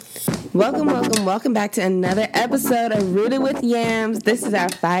Welcome back to another episode of Rooted with Yams. This is our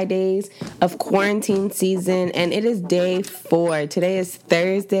 5 days of quarantine season, and it is day 4. Today is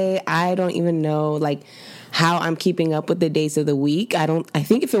Thursday. I don't even know, how I'm keeping up with the days of the week. I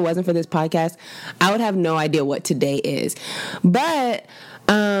think if it wasn't for this podcast, I would have no idea what today is. But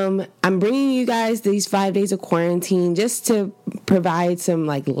I'm bringing you guys these 5 days of quarantine just to provide some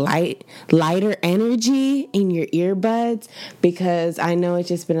lighter energy in your earbuds, because I know it's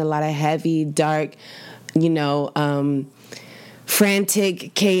just been a lot of heavy, dark,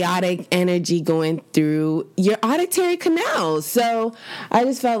 frantic, chaotic energy going through your auditory canals. So I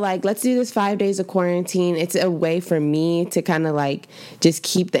just felt like, let's do this 5 days of quarantine. It's a way for me to kind of just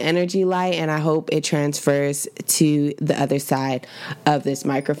keep the energy light, and I hope it transfers to the other side of this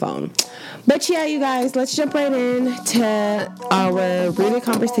microphone. But yeah, you guys, let's jump right in to our rooted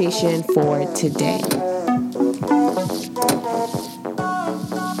conversation for today.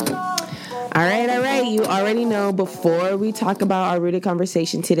 All right. You already know, before we talk about our rooted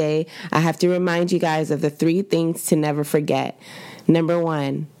conversation today, I have to remind you guys of the 3 things to never forget. Number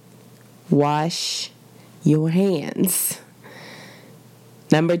 1, wash your hands.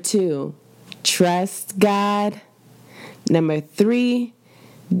 Number 2, trust God. Number 3,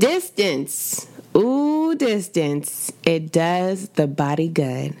 distance. Ooh, distance. It does the body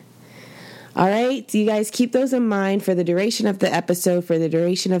good. All right, so you guys keep those in mind for the duration of the episode, for the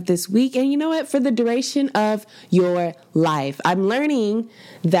duration of this week, and you know what, for the duration of your life. I'm learning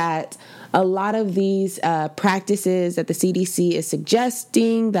that a lot of these practices that the CDC is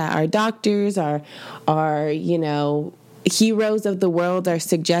suggesting, that our doctors, our heroes of the world are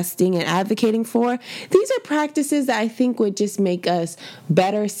suggesting and advocating for, these are practices that I think would just make us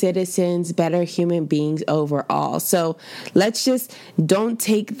better citizens, better human beings overall. So let's just don't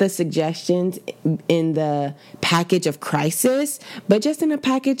take the suggestions in the package of crisis, but just in a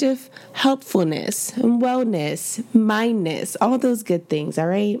package of helpfulness and wellness, mindness, all those good things, all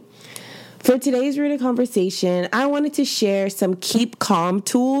right? For today's rooted conversation, I wanted to share some keep calm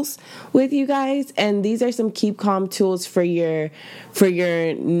tools with you guys, and these are some keep calm tools for your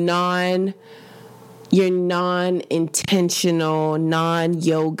non-intentional,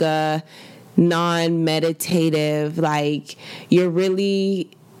 non-yoga, non-meditative,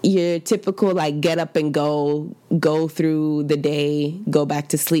 your typical get up and go through the day, go back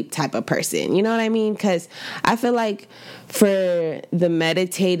to sleep type of person. You know what I mean? Because I feel like for the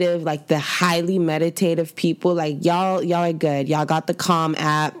meditative, the highly meditative people, y'all are good. Y'all got the Calm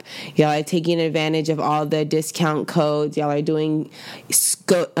app. Y'all are taking advantage of all the discount codes. Y'all are doing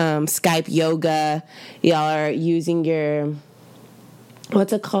Skype yoga. Y'all are using your,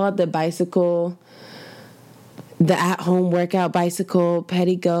 what's it called? The bicycle, the at-home workout bicycle,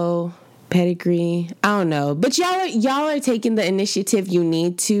 pedigree, I don't know. But y'all are taking the initiative you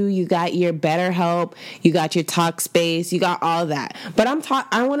need to. You got your BetterHelp, you got your Talkspace, you got all that. But I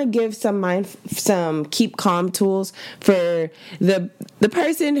want to give some keep calm tools for the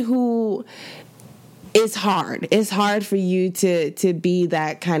person who is hard. It's hard for you to be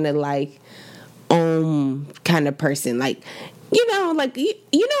that kind of kind of person. You know what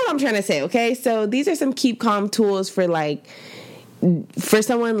I'm trying to say, okay? So these are some keep calm tools for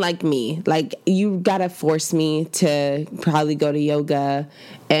someone like me. You gotta force me to probably go to yoga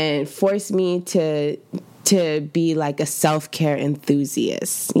and force me to be a self-care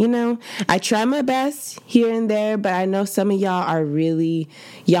enthusiast. I try my best here and there, but I know some of y'all are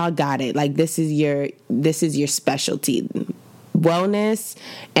y'all got it. This is your specialty. Wellness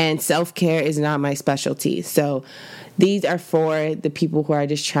and self-care is not my specialty. So these are for the people who are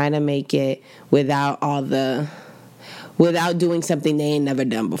just trying to make it without doing something they ain't never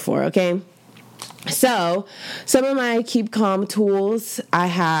done before, okay? So some of my keep calm tools I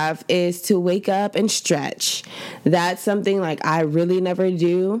have is to wake up and stretch. That's something I really never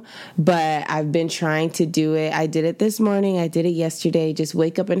do, but I've been trying to do it. I did it this morning. I did it yesterday. Just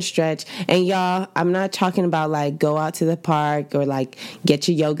wake up and stretch. And y'all, I'm not talking about go out to the park or get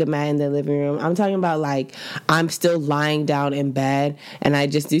your yoga mat in the living room. I'm talking about I'm still lying down in bed and I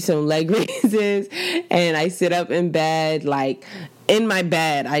just do some leg raises and I sit up in bed in my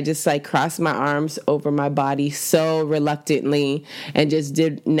bed, I just crossed my arms over my body so reluctantly and just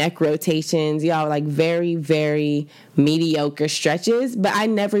did neck rotations, y'all, very, very mediocre stretches, but I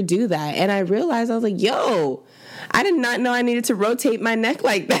never do that. And I realized, I was yo, I did not know I needed to rotate my neck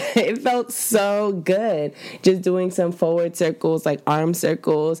like that. It felt so good. Just doing some forward circles, arm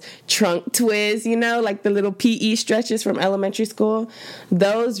circles, trunk twists, the little PE stretches from elementary school.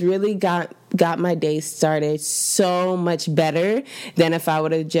 Those really got my day started so much better than if I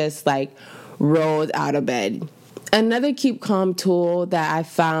would have just rolled out of bed. Another keep calm tool that I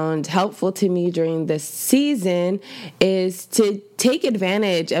found helpful to me during this season is to take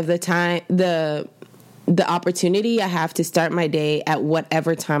advantage of the opportunity I have to start my day at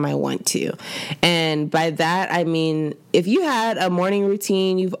whatever time I want to. And by that, I mean, if you had a morning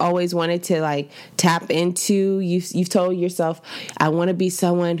routine you've always wanted to like tap into, you've told yourself, I want to be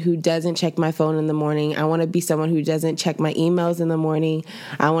someone who doesn't check my phone in the morning. I want to be someone who doesn't check my emails in the morning.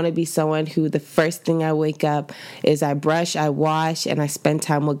 I want to be someone who the first thing I wake up is I brush, I wash, and I spend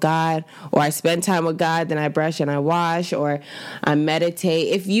time with God. Or I spend time with God, then I brush and I wash, or I meditate.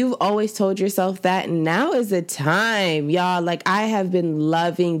 If you've always told yourself that, now is the time, y'all. Like, I have been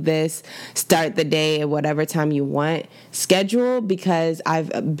loving this start the day at whatever time you want schedule, because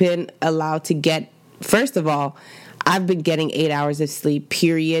I've been allowed to get, first of all, I've been getting 8 hours of sleep,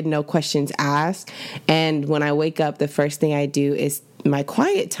 period, no questions asked. And when I wake up, the first thing I do is my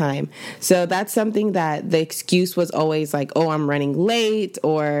quiet time. So that's something that the excuse was always like, oh, I'm running late,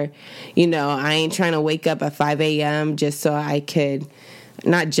 or, you know, I ain't trying to wake up at 5 a.m. just so I could,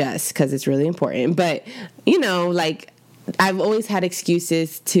 not just because it's really important, but, you know, like, I've always had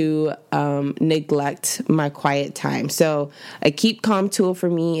excuses to neglect my quiet time. So a keep calm tool for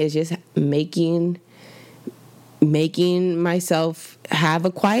me is just making myself have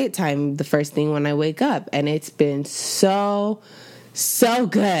a quiet time the first thing when I wake up. And it's been so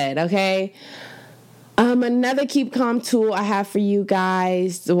good, okay? Another keep calm tool I have for you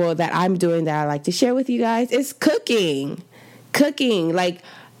guys, well, that I'm doing that I like to share with you guys, is cooking. Like,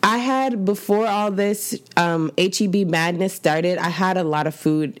 I had, before all this HEB madness started, I had a lot of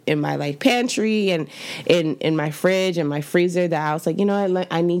food in my like pantry and in my fridge and my freezer that I was like, you know what,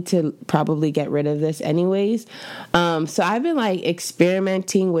 I need to probably get rid of this anyways. So I've been like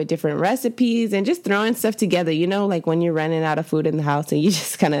experimenting with different recipes and just throwing stuff together, you know, like when you're running out of food in the house and you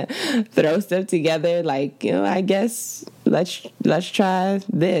just kind of throw stuff together, like, you know, I guess let's try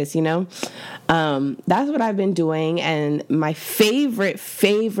this, you know. That's what I've been doing. And my favorite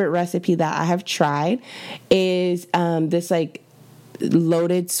recipe that I have tried is this like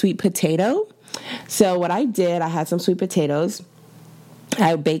loaded sweet potato. So what I did, I had some sweet potatoes.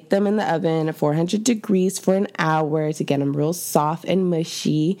 I baked them in the oven at 400 degrees for an hour to get them real soft and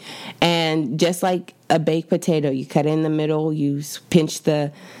mushy. And just like a baked potato, you cut it in the middle, you pinch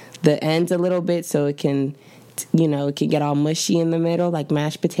the ends a little bit so it can, you know, it can get all mushy in the middle, like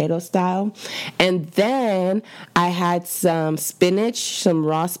mashed potato style. And then I had some spinach, some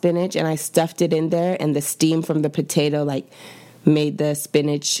raw spinach, and I stuffed it in there, and the steam from the potato like made the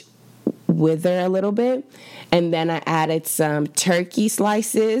spinach wither a little bit. And then I added some turkey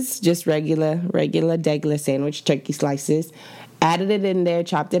slices, just regular degular sandwich turkey slices. Added it in there,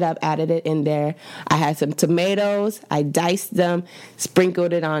 chopped it up, added it in there. I had some tomatoes. I diced them,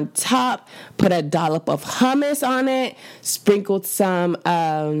 sprinkled it on top, put a dollop of hummus on it, sprinkled some,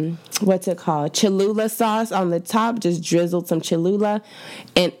 Cholula sauce on the top, just drizzled some Cholula,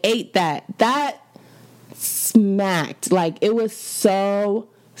 and ate that. That smacked. Like, it was so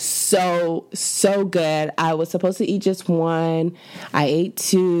good. I was supposed to eat just one. I ate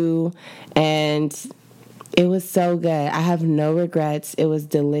two, and it was so good. I have no regrets. It was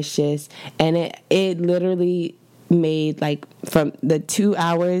delicious. And it literally made, like, from the 2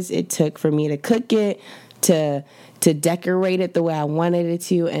 hours it took for me to cook it, to decorate it the way I wanted it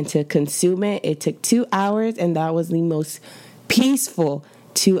to, and to consume it, it took 2 hours, and that was the most peaceful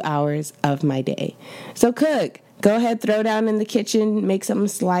 2 hours of my day. So cook. Go ahead, throw down in the kitchen, make something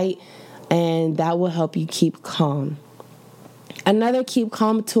slight, and that will help you keep calm. Another keep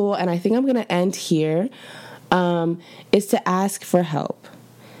calm tool, and I think I'm going to end here, is to ask for help.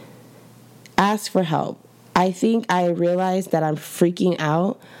 Ask for help. I think I realized that I'm freaking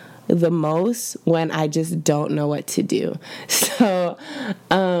out the most when I just don't know what to do. So,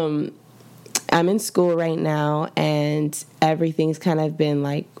 I'm in school right now, and everything's kind of been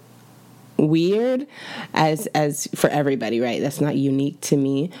like weird as for everybody, right? That's not unique to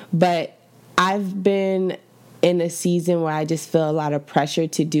me, but I've been in a season where I just feel a lot of pressure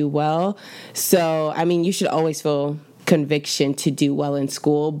to do well. So, I mean, you should always feel conviction to do well in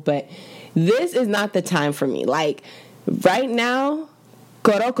school, but this is not the time for me. Like, right now,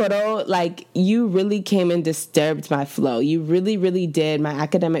 Koro, like, you really came and disturbed my flow. You really, really did. My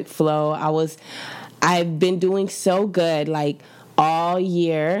academic flow. I've been doing so good, like, all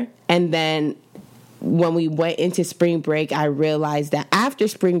year, and then when we went into spring break, I realized that after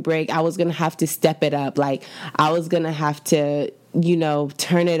spring break, I was going to have to step it up. Like, I was going to have to, you know,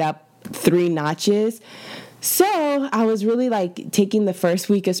 turn it up 3 notches. So I was really like taking the first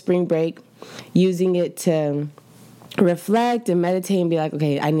week of spring break, using it to reflect and meditate and be like,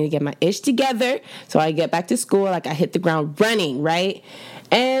 okay, I need to get my ish together so I get back to school, like I hit the ground running, right?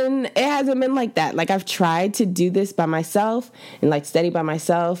 And it hasn't been like that. Like, I've tried to do this by myself and like study by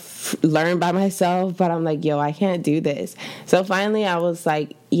myself, learn by myself, but I'm like, yo, I can't do this. So finally I was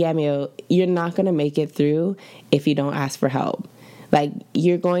like, yeah, Mio, you're not going to make it through if you don't ask for help. Like,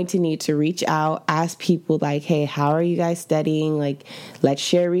 you're going to need to reach out, ask people like, hey, how are you guys studying? Like, let's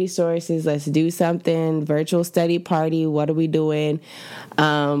share resources. Let's do something. Virtual study party. What are we doing?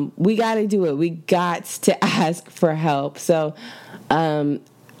 We got to do it. We got to ask for help. So,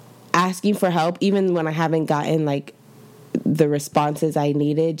 asking for help, even when I haven't gotten like the responses I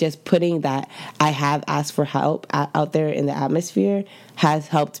needed, just putting that I have asked for help out there in the atmosphere has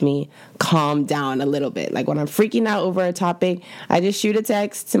helped me calm down a little bit. Like, when I'm freaking out over a topic, I just shoot a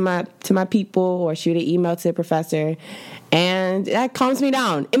text to my people or shoot an email to the professor, and that calms me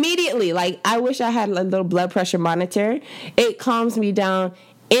down immediately. Like, I wish I had a little blood pressure monitor. It calms me down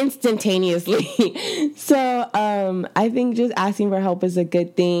instantaneously. So I think just asking for help is a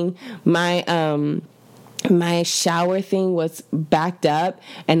good thing. My shower thing was backed up,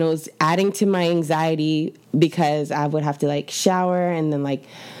 and it was adding to my anxiety because I would have to like shower and then like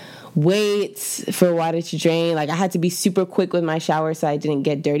wait for water to drain. Like, I had to be super quick with my shower so I didn't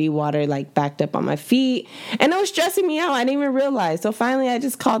get dirty water like backed up on my feet, and it was stressing me out. I didn't even realize. So finally I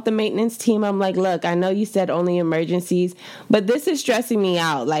just called the maintenance team. I'm like, look, I know you said only emergencies, but this is stressing me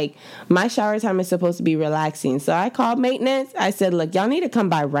out. Like, my shower time is supposed to be relaxing. So I called maintenance. I said, look, y'all need to come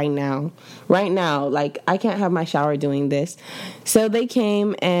by right now. Like, I can't have my shower doing this. So they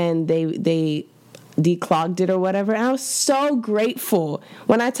came and they declogged it or whatever, and I was so grateful.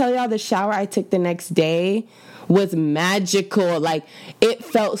 When I tell y'all, the shower I took the next day was magical. Like, it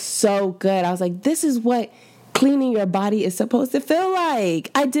felt so good. I was like, this is what cleaning your body is supposed to feel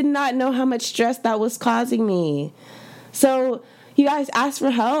like. I did not know how much stress that was causing me. So you guys, ask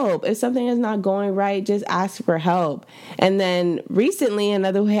for help. If something is not going right, just ask for help. And then recently,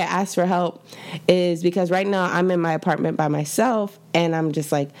 another way I asked for help is because right now I'm in my apartment by myself, and I'm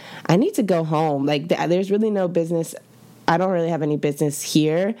just like, I need to go home. Like, there's really no business. I don't really have any business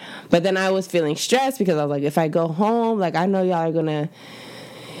here. But then I was feeling stressed because I was like, if I go home, like, I know y'all are gonna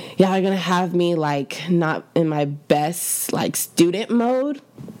have me like not in my best like student mode,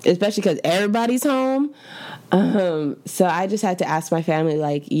 especially because everybody's home. So I just had to ask my family,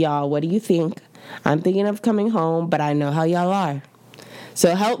 like, y'all, what do you think? I'm thinking of coming home, but I know how y'all are.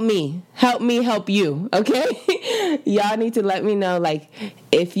 So help me help you, okay? Y'all need to let me know, like,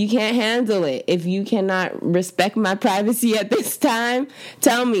 if you can't handle it, if you cannot respect my privacy at this time,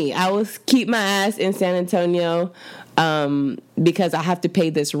 tell me. I will keep my ass in San Antonio because I have to pay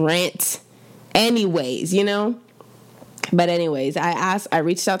this rent anyways, you know? But anyways, I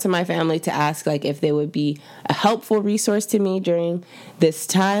reached out to my family to ask, like, if they would be a helpful resource to me during this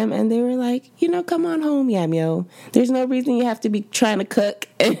time. And they were like, come on home, Yamio. There's no reason you have to be trying to cook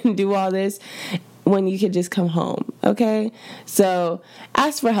and do all this when you could just come home, okay? So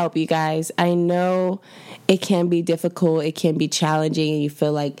ask for help, you guys. I know it can be difficult. It can be challenging. And you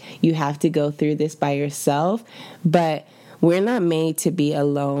feel like you have to go through this by yourself. But we're not made to be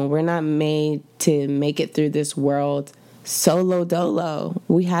alone. We're not made to make it through this world solo dolo.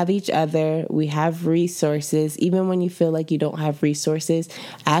 We have each other. We have resources. Even when you feel like you don't have resources,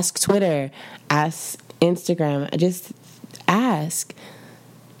 ask Twitter, ask Instagram, just ask.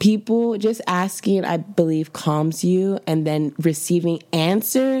 People just asking, I believe, calms you, and then receiving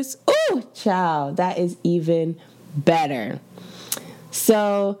answers, ooh, child, that is even better.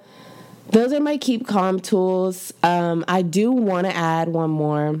 So those are my keep calm tools. I do want to add one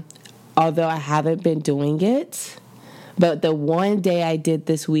more, although I haven't been doing it. But the one day I did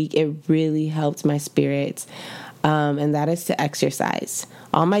this week, it really helped my spirits, and that is to exercise.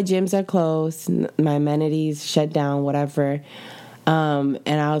 All my gyms are closed, my amenities shut down, whatever. And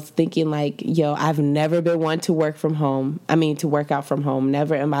I was thinking, like, yo, I've never been one to work out from home.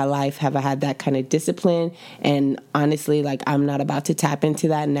 Never in my life have I had that kind of discipline. And honestly, like, I'm not about to tap into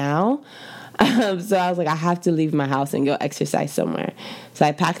that now. So I was like, I have to leave my house and go exercise somewhere. So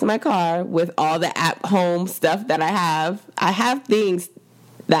I packed my car with all the at-home stuff that I have. I have things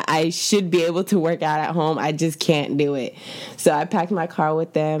that I should be able to work out at home. I just can't do it. So I packed my car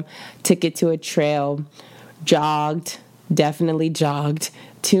with them, took it to a trail, definitely jogged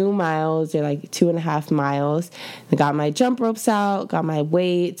 2 miles or like 2.5 miles. I got my jump ropes out, got my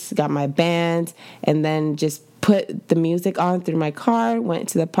weights, got my band, and then just put the music on through my car, went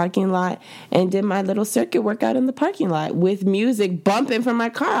to the parking lot, and did my little circuit workout in the parking lot with music bumping from my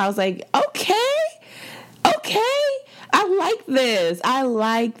car. I was like, okay. I like this. I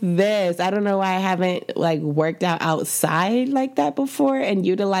like this. I don't know why I haven't like worked out outside like that before and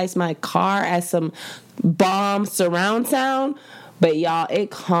utilized my car as some bomb surround sound. But y'all,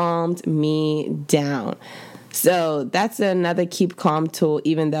 it calmed me down. So that's another keep calm tool,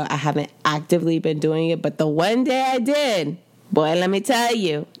 even though I haven't actively been doing it. But the one day I did, boy, let me tell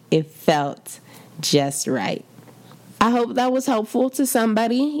you, it felt just right. I hope that was helpful to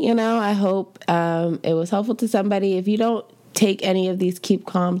somebody. You know, I hope it was helpful to somebody. If you don't take any of these keep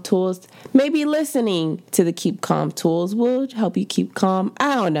calm tools, maybe listening to the keep calm tools will help you keep calm.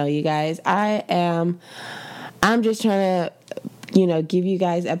 I don't know, you guys. I'm just trying to, you know, give you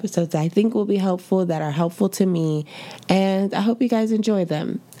guys episodes that I think will be helpful, that are helpful to me, and I hope you guys enjoy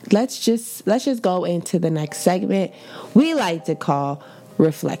them. Let's just go into the next segment we like to call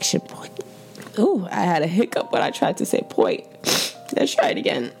Reflection Point. Ooh, I had a hiccup when I tried to say point. Let's try it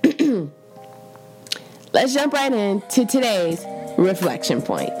again. Let's jump right into today's Reflection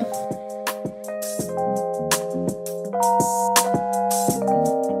Point.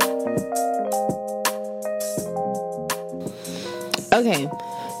 Okay,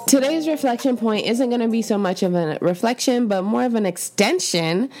 today's reflection point isn't going to be so much of a reflection, but more of an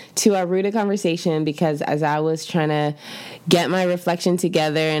extension to our rooted conversation, because as I was trying to get my reflection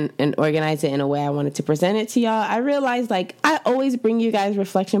together and organize it in a way I wanted to present it to y'all, I realized like I always bring you guys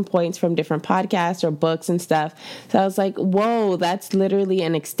reflection points from different podcasts or books and stuff. So I was like, whoa, that's literally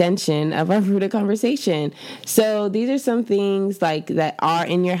an extension of our rooted conversation. So these are some things like that are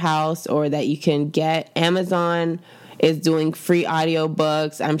in your house or that you can get. Amazon is doing free audio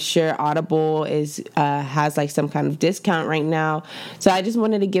books. I'm sure Audible has like some kind of discount right now. So I just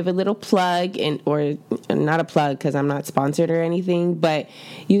wanted to give a little plug, or not a plug because I'm not sponsored or anything, but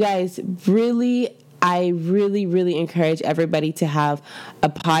you guys I really encourage everybody to have a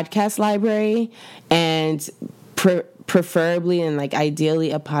podcast library, and preferably and like ideally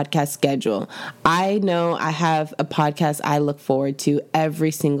a podcast schedule. I know I have a podcast I look forward to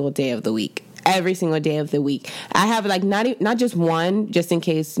every single day of the week. Every single day of the week. I have like not just one, just in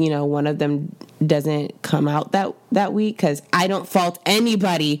case, you know, one of them doesn't come out that week, because I don't fault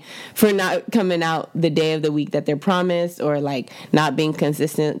anybody for not coming out the day of the week that they're promised, or like not being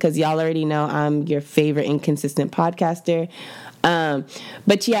consistent, because y'all already know I'm your favorite inconsistent podcaster.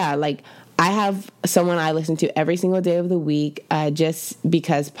 But yeah, like I have someone I listen to every single day of the week, just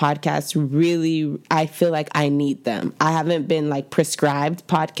because podcasts really, I feel like I need them. I haven't been like prescribed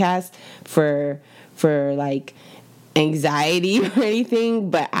podcasts for like anxiety or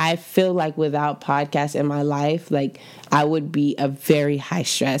anything, but I feel like without podcasts in my life, like I would be a very high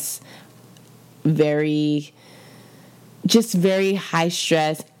stress, very high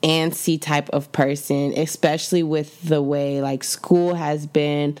stress, antsy type of person, especially with the way like school has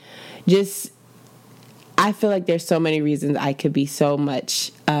been. I feel like there's so many reasons I could be so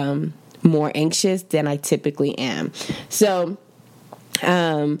much more anxious than I typically am. So,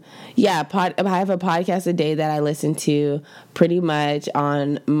 I have a podcast a day that I listen to pretty much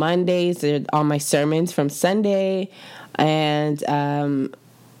on Mondays, all my sermons from Sunday, and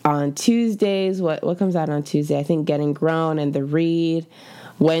on Tuesdays, what comes out on Tuesday? I think Getting Grown and The Read.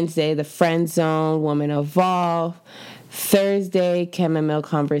 Wednesday, The Friend Zone, Woman Evolve. Thursday, Chamomile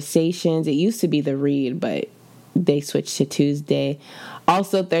Conversations. It used to be The Read, but they switched to Tuesday.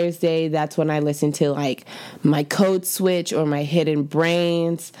 Also Thursday, that's when I listen to like my Code Switch or my Hidden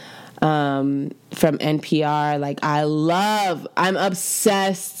Brains from NPR. Like I'm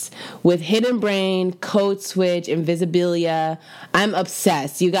obsessed with Hidden Brain, Code Switch, Invisibilia. I'm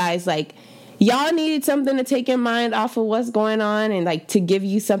obsessed. You guys, like, y'all needed something to take your mind off of what's going on and like to give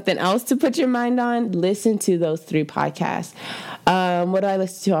you something else to put your mind on. Listen to those 3 podcasts. What do I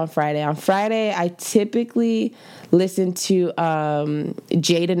listen to on Friday? On Friday, I typically listen to Jaden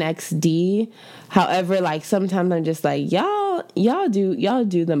XD. However, like sometimes I'm just like, y'all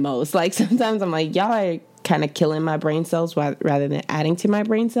do the most. Like sometimes I'm like, y'all are kind of killing my brain cells rather than adding to my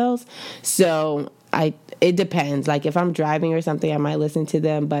brain cells. So it depends. Like if I'm driving or something, I might listen to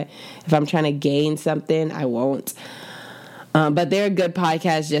them, but if I'm trying to gain something, I won't. But they're a good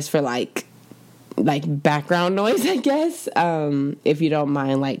podcast just for like background noise, I guess. If you don't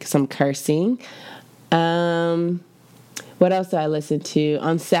mind like some cursing. What else do I listen to?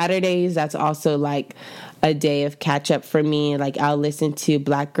 On Saturdays, that's also like a day of catch up for me. Like I'll listen to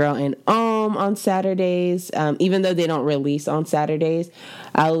Black Girl and on Saturdays. Even though they don't release on Saturdays,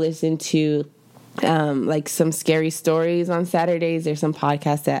 I'll listen to like some scary stories on Saturdays. There's some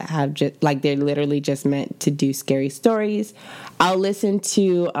podcasts that have just like they're literally just meant to do scary stories. I'll listen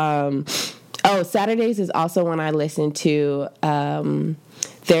to Saturdays is also when I listen to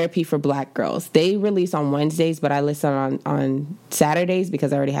Therapy for Black Girls. They release on Wednesdays, but I listen on Saturdays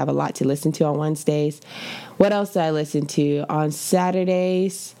because I already have a lot to listen to on Wednesdays. What else do I listen to on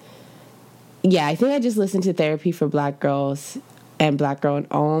Saturdays? Yeah, I think I just listen to Therapy for Black Girls and Black Girl in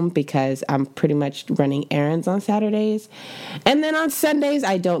Om because I'm pretty much running errands on Saturdays. And then on Sundays,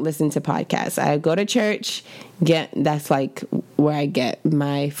 I don't listen to podcasts. I go to church, that's like where I get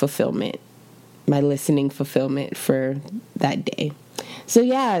my fulfillment, my listening fulfillment for that day. So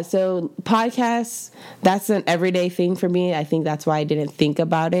podcasts, that's an everyday thing for me. I think that's why I didn't think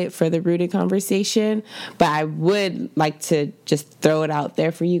about it for the Rooted conversation. But I would like to just throw it out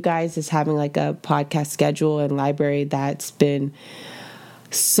there for you guys as having like a podcast schedule and library that's been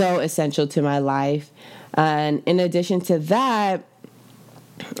so essential to my life. And in addition to that,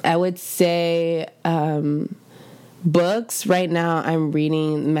 I would say books. Right now I'm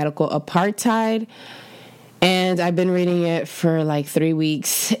reading Medical Apartheid. And I've been reading it for like 3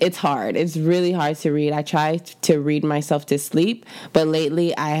 weeks. It's hard. It's really hard to read. I try to read myself to sleep, but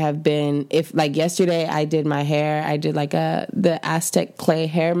lately I have been, yesterday I did my hair. I did the Aztec clay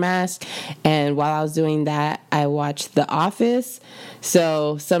hair mask. And while I was doing that, I watched The Office.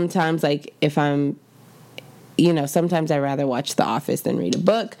 So sometimes sometimes I'd rather watch The Office than read a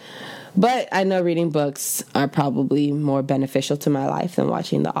book. But I know reading books are probably more beneficial to my life than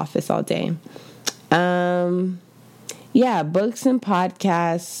watching The Office all day. Books and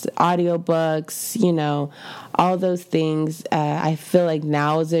podcasts, audiobooks, all those things. I feel like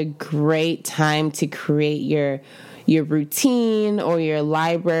now is a great time to create your routine or your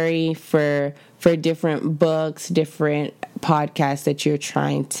library for different books, different podcasts that you're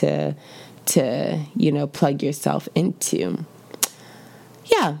trying to plug yourself into.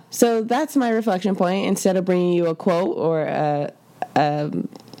 Yeah, so that's my reflection point. Instead of bringing you a quote or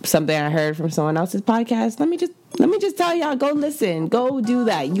something I heard from someone else's podcast, let me just tell y'all, go listen, go do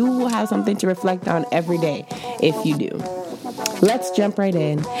that. You will have something to reflect on every day if you do. Let's jump right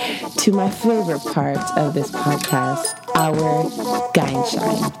in to my favorite part of this podcast, our Guy and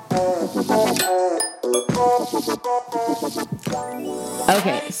Shine.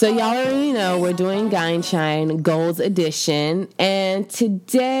 Okay, so y'all already know we're doing Guy and Shine Goals Edition, and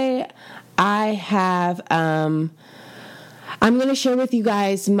today I have I'm going to share with you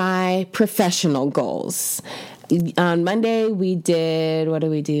guys my professional goals. On Monday, we did, what did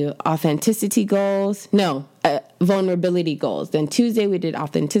we do? Authenticity goals. No, vulnerability goals. Then Tuesday, we did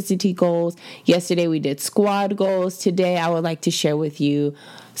authenticity goals. Yesterday, we did squad goals. Today, I would like to share with you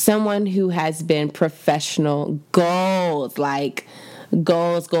someone who has been professional goals, like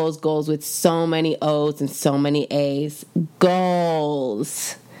goals with so many O's and so many A's.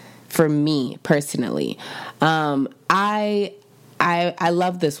 Goals. For me personally, I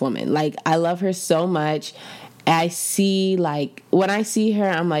love this woman. Like, I love her so much. I see, when I see her,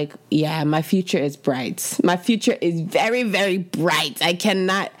 I'm like, yeah, my future is bright. My future is very, very bright. I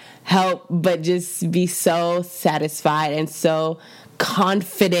cannot help but just be so satisfied and so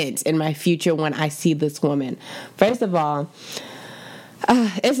confident in my future when I see this woman. First of all,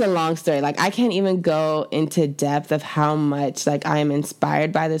 it's a long story. I can't even go into depth of how much, I am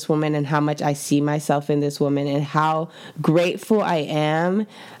inspired by this woman and how much I see myself in this woman and how grateful I am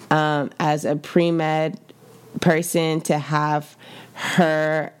as a pre-med person to have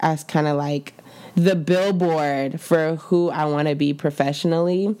her as kind of the billboard for who I want to be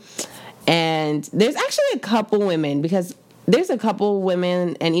professionally. And there's actually a couple women, because there's a couple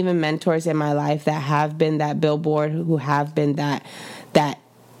women and even mentors in my life that have been that billboard, who have been that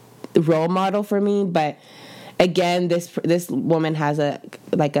role model for me. But again, this woman has a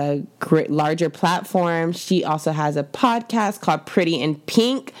larger platform. She also has a podcast called Pretty in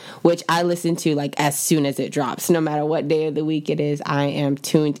Pink, which I listen to as soon as it drops. No matter what day of the week it is, I am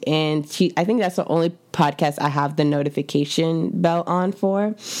tuned in. I think that's the only podcast I have the notification bell on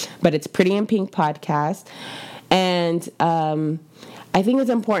for, but it's Pretty in Pink podcast. And I think it's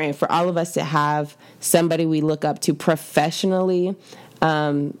important for all of us to have somebody we look up to professionally,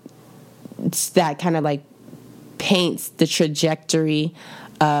 that kind of paints the trajectory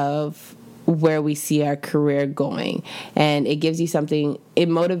of where we see our career going. And it gives you something, it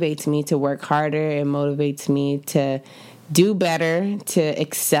motivates me to work harder, it motivates me to do better, to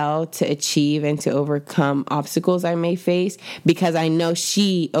excel, to achieve, and to overcome obstacles I may face, because I know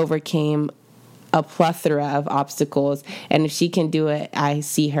she overcame a plethora of obstacles, and if she can do it, I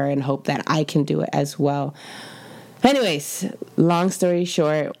see her and hope that I can do it as well. Anyways, long story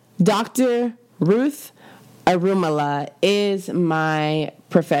short, Dr. Ruth Arumala is my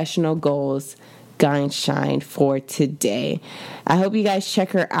professional goals Guy and Shine for today. I hope you guys check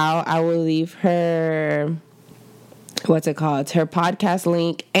her out. I will leave her what's it called? Her podcast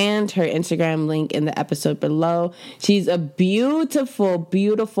link and her Instagram link in the episode below. She's a beautiful,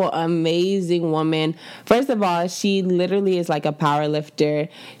 beautiful, amazing woman. First of all, she literally is like a power lifter.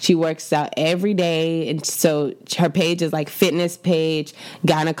 She works out every day. And so her page is like fitness page,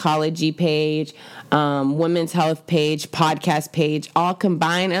 gynecology page, women's health page, podcast page, all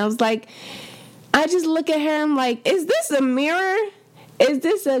combined. And I was like, I just look at her, I'm like, is this a mirror? Is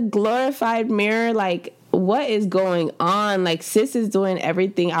this a glorified mirror? Like, what is going on? Like, sis is doing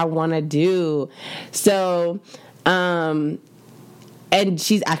everything I want to do. So, and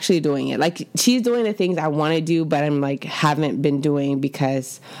she's actually doing it. Like, she's doing the things I want to do, but I'm like, haven't been doing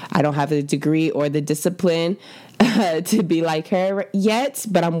because I don't have the degree or the discipline to be like her yet,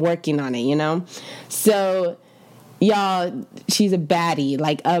 but I'm working on it, you know? So, y'all, she's a baddie,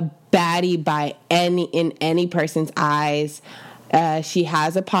 like a baddie in any person's eyes. She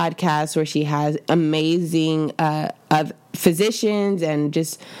has a podcast where she has amazing physicians and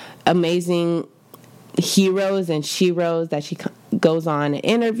just amazing heroes and sheroes that she goes on and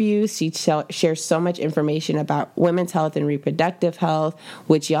interviews. She shares so much information about women's health and reproductive health,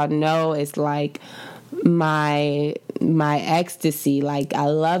 which y'all know is like my ecstasy. Like, I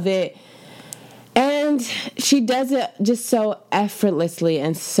love it. And she does it just so effortlessly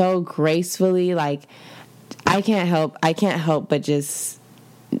and so gracefully. Like, I can't help but just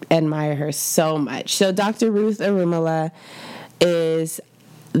admire her so much. So Dr. Ruth Arumala is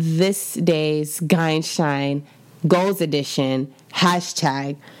this day's Guy Shine Goals Edition,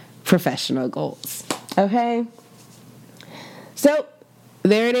 #professional goals. Okay? So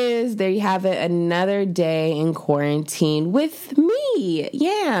there it is. There you have it. Another day in quarantine with me,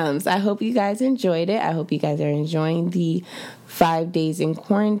 Yams. I hope you guys enjoyed it. I hope you guys are enjoying the 5 days in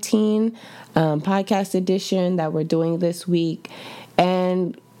quarantine podcast edition that we're doing this week.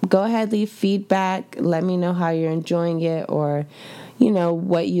 And go ahead, leave feedback. Let me know how you're enjoying it, or, you know,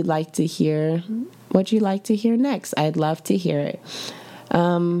 what you'd like to hear next. I'd love to hear it.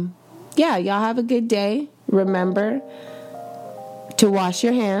 Yeah, y'all have a good day. Remember to wash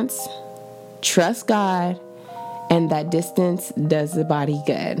your hands, trust God, and that distance does the body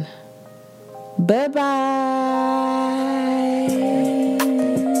good. Bye-bye.